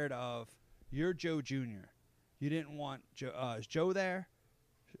tired of your Joe Jr. You didn't want Joe there,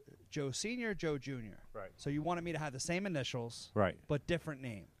 Joe Sr., Joe Jr. Right. So you wanted me to have the same initials, Right. but different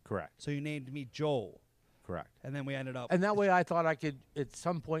name. Correct. So you named me Joel, Correct. and then we ended up. And that way I thought I could, at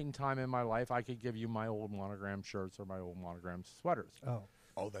some point in time in my life, I could give you my old monogram shirts or my old monogram sweaters.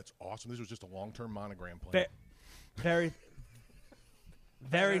 Oh, that's awesome. This was just a long-term monogram plan. Very,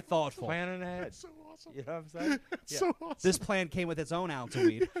 very thoughtful. Planning ahead. That's so awesome. You know what I'm saying? That's so awesome. This plan came with its own ounce of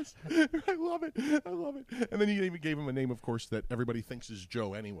weed. Yes. I love it. I love it. And then you even gave him a name, of course, that everybody thinks is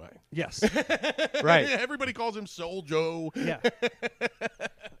Joe anyway. Yes. Right. Everybody calls him Soul Joe. Yeah.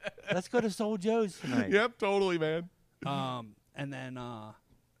 Let's go to Soul Joe's tonight. Yep, totally, man. And then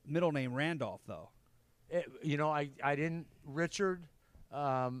middle name Randolph though. I didn't. Richard,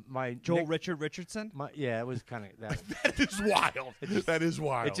 my Joel Richardson. it was kind of that. That is wild. That is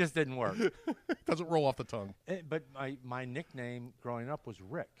wild. It just didn't work. doesn't roll off the tongue. But my nickname growing up was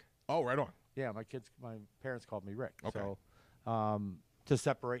Rick. Oh, right on. Yeah, my parents called me Rick. Okay. So, to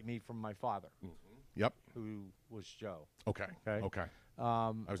separate me from my father, Yep. who was Joe. Okay. Okay.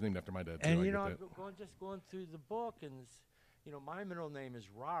 I was named after my dad, too. And I I'm get that. going through the book, and my middle name is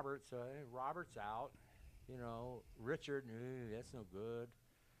Robert, so Robert's out. Richard, that's no good.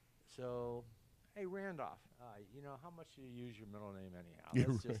 So, hey, Randolph, how much do you use your middle name anyhow?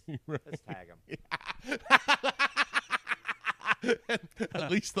 Let's tag him. At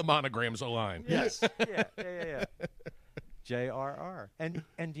least the monograms align. Yes. Yeah. J.R.R. And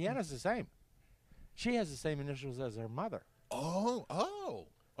Deanna's the same. She has the same initials as her mother. Oh.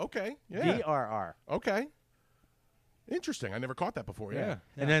 Okay. Yeah. D.R.R. Okay. Interesting. I never caught that before. Yeah.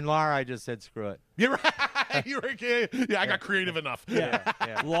 And then Laura, I just said screw it. You're right. I got creative enough. Yeah.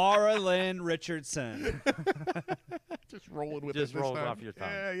 Laura Lynn Richardson. Just rolling with Just it. rolls off your tongue.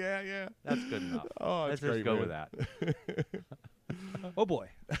 Yeah. That's good enough. Oh, Let's that's just great, go man. with that. Oh boy.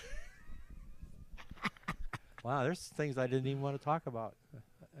 Wow, there's things I didn't even want to talk about.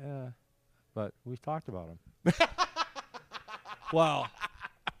 But we've talked about them. Well,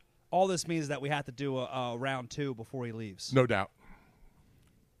 all this means that we have to do a round 2 before he leaves. No doubt.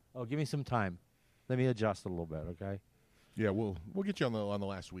 Oh, give me some time. Let me adjust a little bit, okay? Yeah, we'll get you on the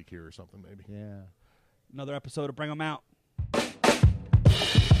last week here or something maybe. Yeah. Another episode of Bring 'em Out.